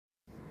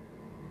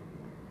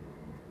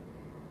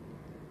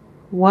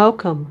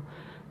Welcome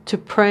to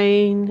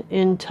Praying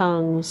in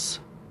Tongues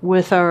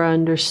with Our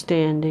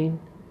Understanding.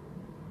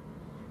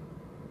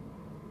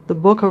 The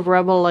Book of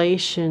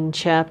Revelation,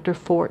 chapter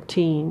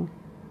 14,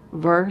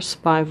 verse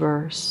by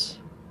verse.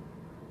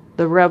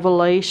 The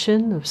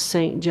Revelation of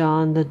St.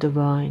 John the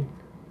Divine.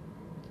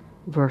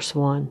 Verse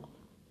 1.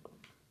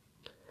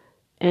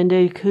 And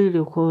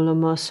ekulu kola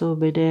maso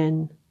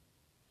beden,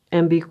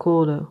 and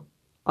bikola,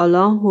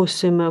 Allah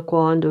hosima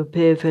quando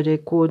pevere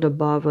koda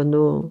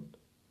bavano.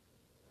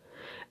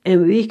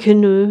 En vi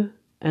kenu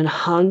en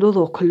handel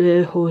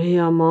okle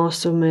hohia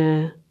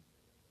masome.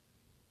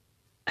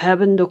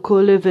 Hebben de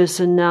kule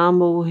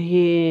vesenamo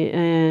hi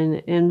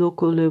en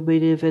lokule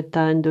bide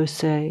vetando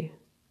se.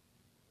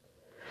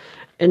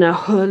 En a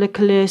hule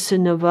klese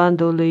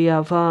nevando le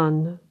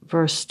yavan,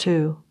 verse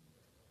 2.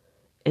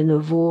 En de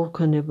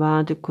wolken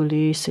nebade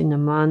kulisi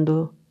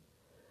nemando,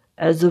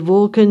 as de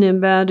wolken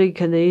nebade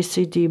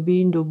kulisi di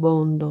bindo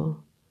bondo.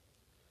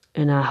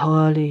 En a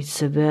holy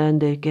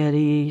sevende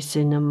geris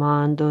in the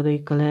mando de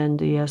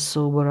glendia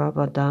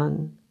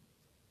sobrabadan.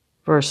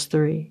 Verse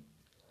 3.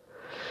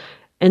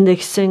 En de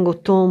sengo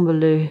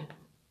tombele,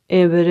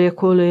 en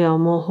verecole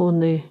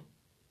amohone,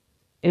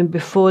 en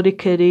before de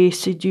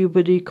kerisi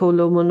jubadi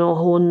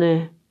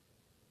colomonohone,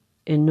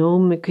 en no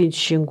me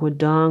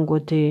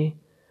kinchingudangote,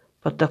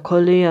 but the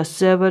cole a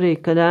severi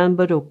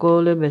canamba do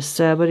cole be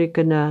severi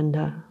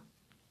cananda.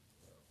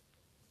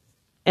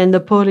 En the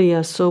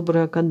poria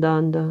sobra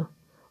candanda,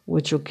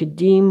 which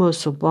ukidimo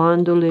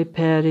sobandole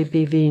peri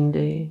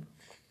bivinde.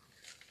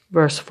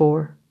 Verse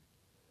 4.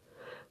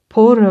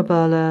 Pora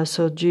bala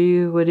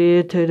soji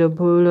varete de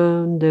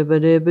bula de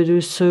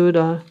berebedu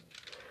suda,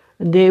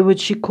 and they would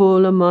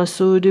chikola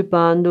masudi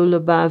bando la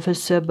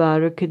bafese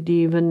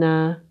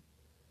barakadivana.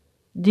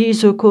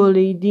 These are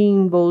coli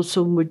din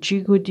bolso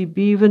muchiku di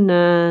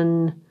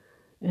bivanan,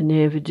 and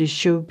ever the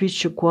show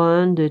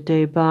pichukwan de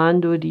te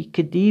bando di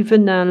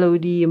kadivana lo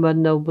di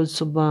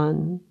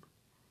manobusaban.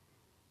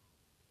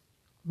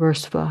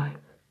 Verse 5.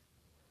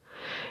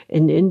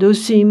 En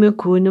indosime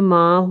kuna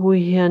ma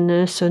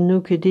huiane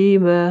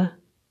sanukadiba,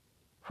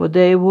 for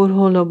they would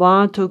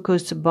holabato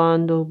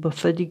cosabando,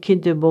 bafadi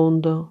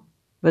kidibondo,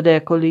 but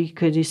ecoli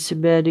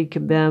kadisibedi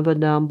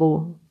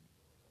kabavadambo.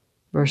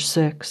 Verse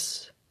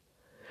 6.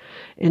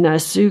 En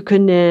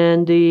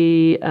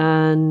asukanandi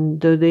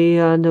and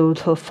dodia no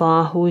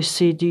tafahu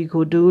sidi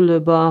kudula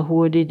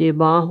bahu de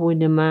bahu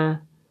nema,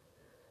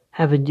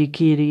 having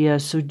dikiria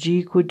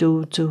suji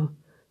kudutu.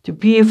 To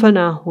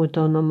pifana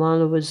hutona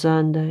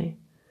malavazande,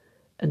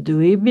 and to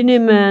ibini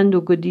man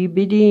do could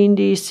ibidi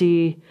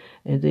indisi,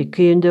 and the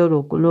kinder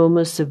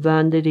okuloma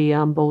sevandidi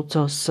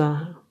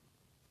ambotosa.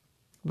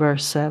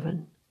 Verse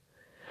 7.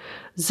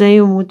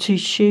 Zeumuti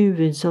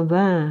shivin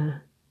savan,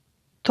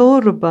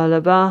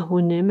 torbalavahu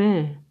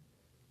neme,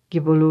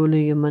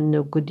 giboluli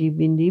yamano could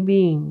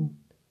ibindibin.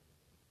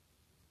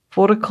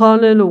 For a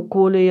colon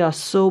okuli a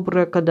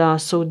sobra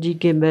cadaso di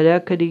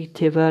gemberecadi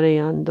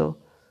tevariando.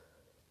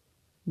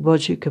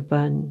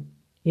 Bojikaban,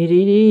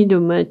 iridi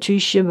do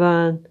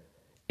matishaban,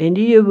 and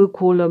the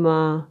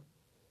Ukulama,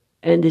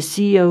 and the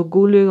sea of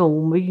Guli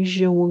on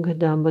Misha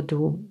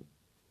Wunkadambadu.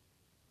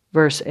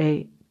 Verse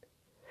 8.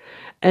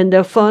 And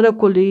the father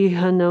Kuli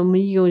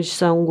Hanamiyo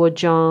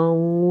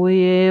Sangwajan,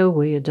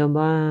 we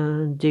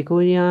daban,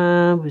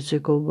 Degoyan,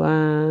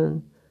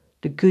 Visikoban,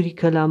 the Gudi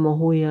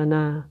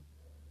Kalamahuyana,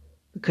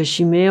 because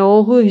she may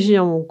all who is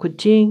young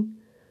kuting.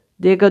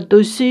 They got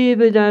to see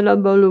bedala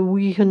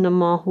balu and the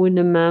mahu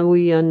the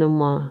mawi and the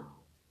ma.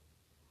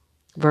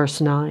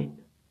 Verse 9.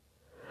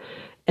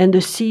 And the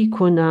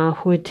sequena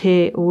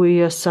huete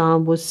we a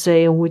sam would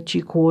say in which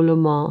you call a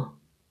ma.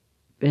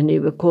 Benny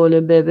would call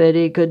a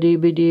bebedi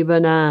kadibidi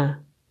bana.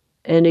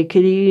 And a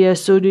kidia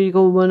sudi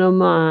go one a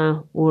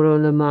ma or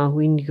a ma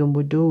wingum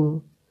would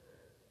do.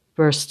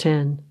 Verse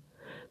 10.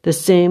 The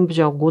same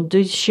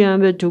jagudi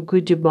shambe to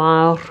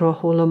kudiba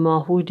rahola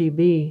mahudi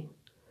be.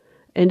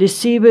 And the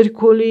Sibir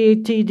Kuli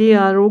Tidi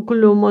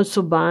Arukuluma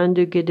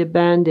Subande get the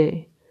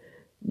bande.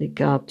 The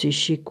Gapti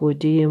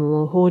Shikwadi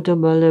Mohoda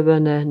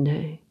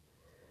Balabanande.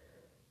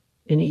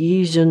 And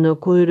Eason the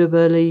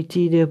Kurabali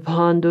Tidi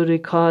Pando the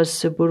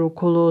Kas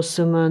Siburukulo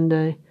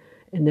Samande.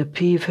 And the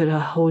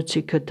Pifera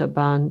Hoti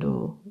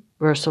Katabando.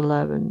 Verse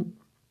 11.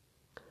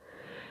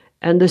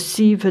 And the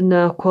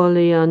Sivana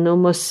Kwali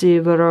Anoma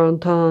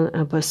Sivarantan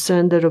and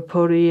Pasenda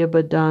Poria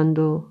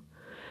Badando.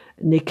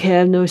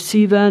 Nikerno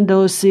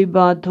sivando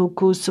sibato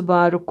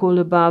kusabaru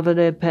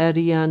kulabavare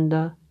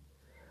perianda.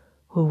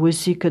 Who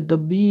wisika the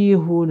bee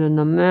who the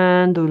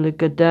namando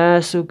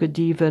likadasu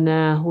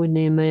kadivana who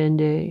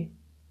nemende.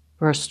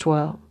 Verse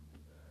 12.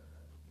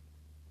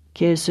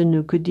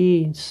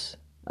 Kesanukudis,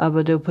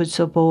 abado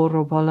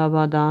putsaporo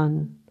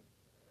palabadan.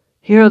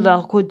 Here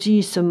la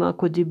kudisama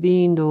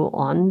kudibindo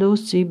ando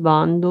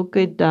sibando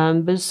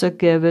kedambisa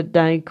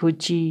kevedai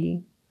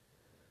kuchi.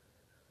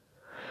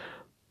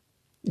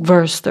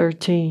 Verse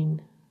 13.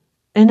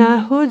 And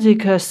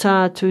ahudika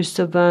satu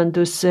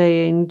savando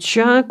saying,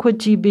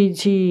 Chakwati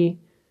biti,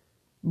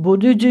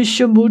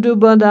 Budujisha budu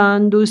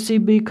badando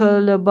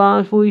sibika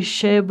labafu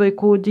shebe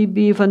kodi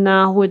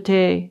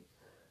bivanahwete.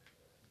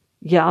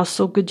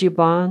 Yaso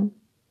gajiban.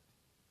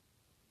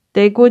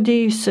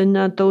 Tegodi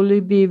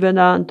senatoli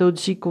bivanando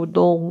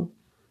zikudong.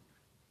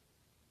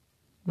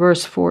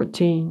 Verse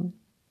 14.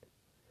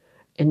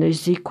 And the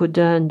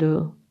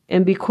zikudando,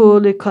 and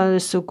bikole kala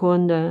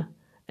seconda,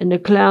 and the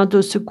cloud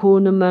of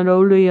secunda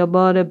maroli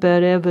abare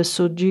bereva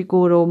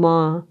sojiko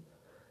roma.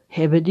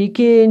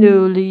 Hebedike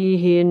no li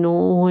he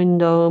no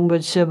window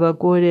but seba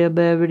gore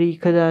beveri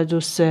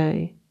kadado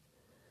say.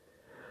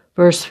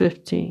 Verse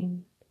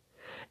 15.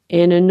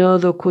 And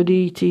another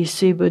kuditi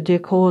siba de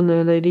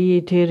kona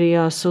ledi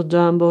teria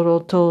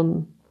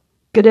sodamboroton.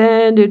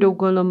 Grande do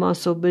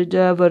golamaso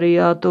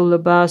bedavariato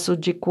labaso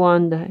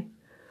jiquande.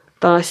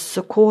 Das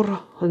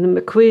socorro and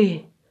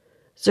McQuee.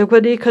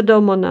 Zagwadi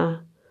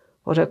kadomona.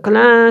 Or a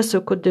class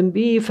of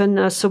kudimbeef and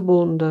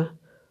nasabunda.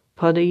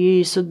 Pada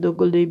yesu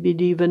duguli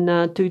bidiva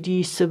na tu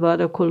di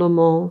sabada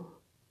kolomon.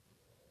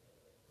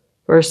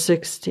 Verse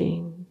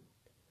 16.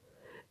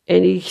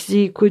 And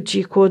ixi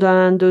kuji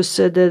kodando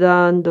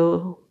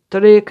sededando.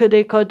 Treca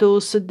de cado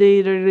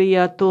sedere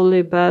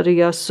atole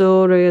baria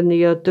sore and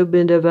the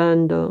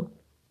atubindavando.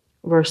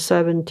 Verse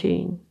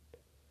 17.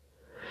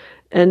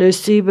 And the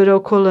sibero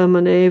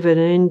colam even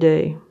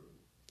ende.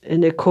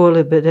 And the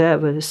cole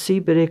bedeva, the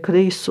sibere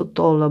cristo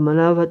tola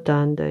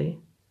manavatande.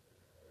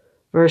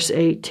 Verse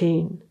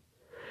 18.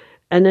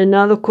 And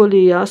another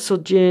coliaso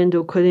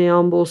gendo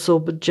coliambo so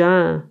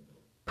bajan.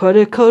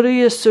 Pare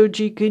coria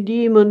surgi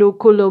cadima no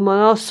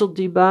colomanaso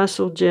di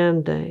baso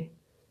jamde.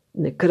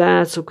 Ne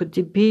grasso could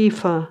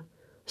bifa.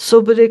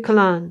 Sobre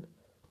clan.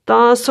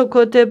 Taso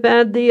cote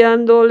badi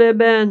andole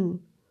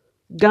ben.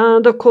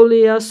 Ganda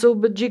coliaso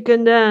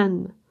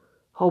bajikandan.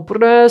 Ho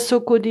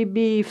preso could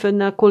bifa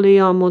na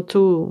coliamo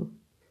tu.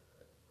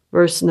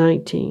 Verse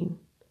 19.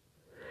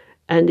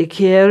 And the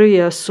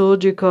Kieria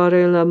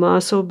sojicare la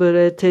maso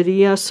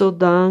bereteria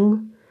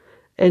sodang,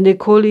 and the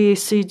coli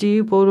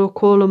sidi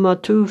borocola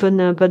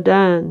matuvana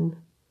badan,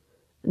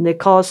 and the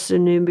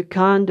costine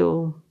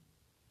bicando,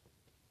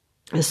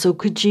 and so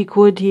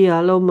kujiquidi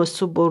alo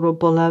masuboro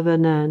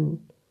bolavanan.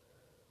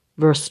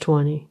 Verse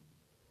 20.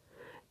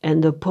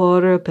 And the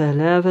porter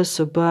peleva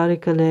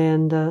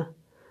subaricalenda,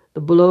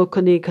 the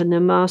blocani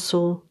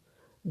canemaso,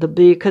 the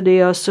bicadi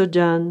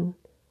asojan,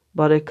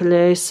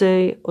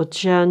 Baraclese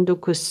ochando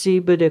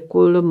cusibe de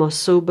culo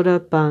masobra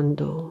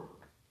bando.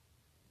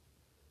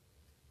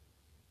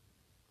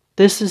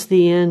 This is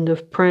the end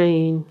of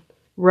praying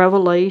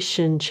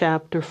Revelation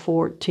chapter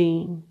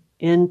 14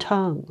 in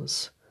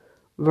tongues,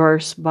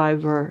 verse by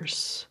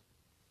verse.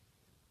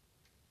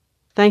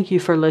 Thank you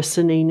for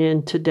listening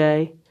in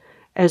today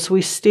as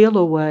we steal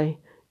away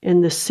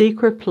in the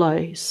secret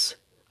place.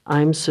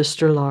 I'm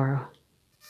Sister Laura.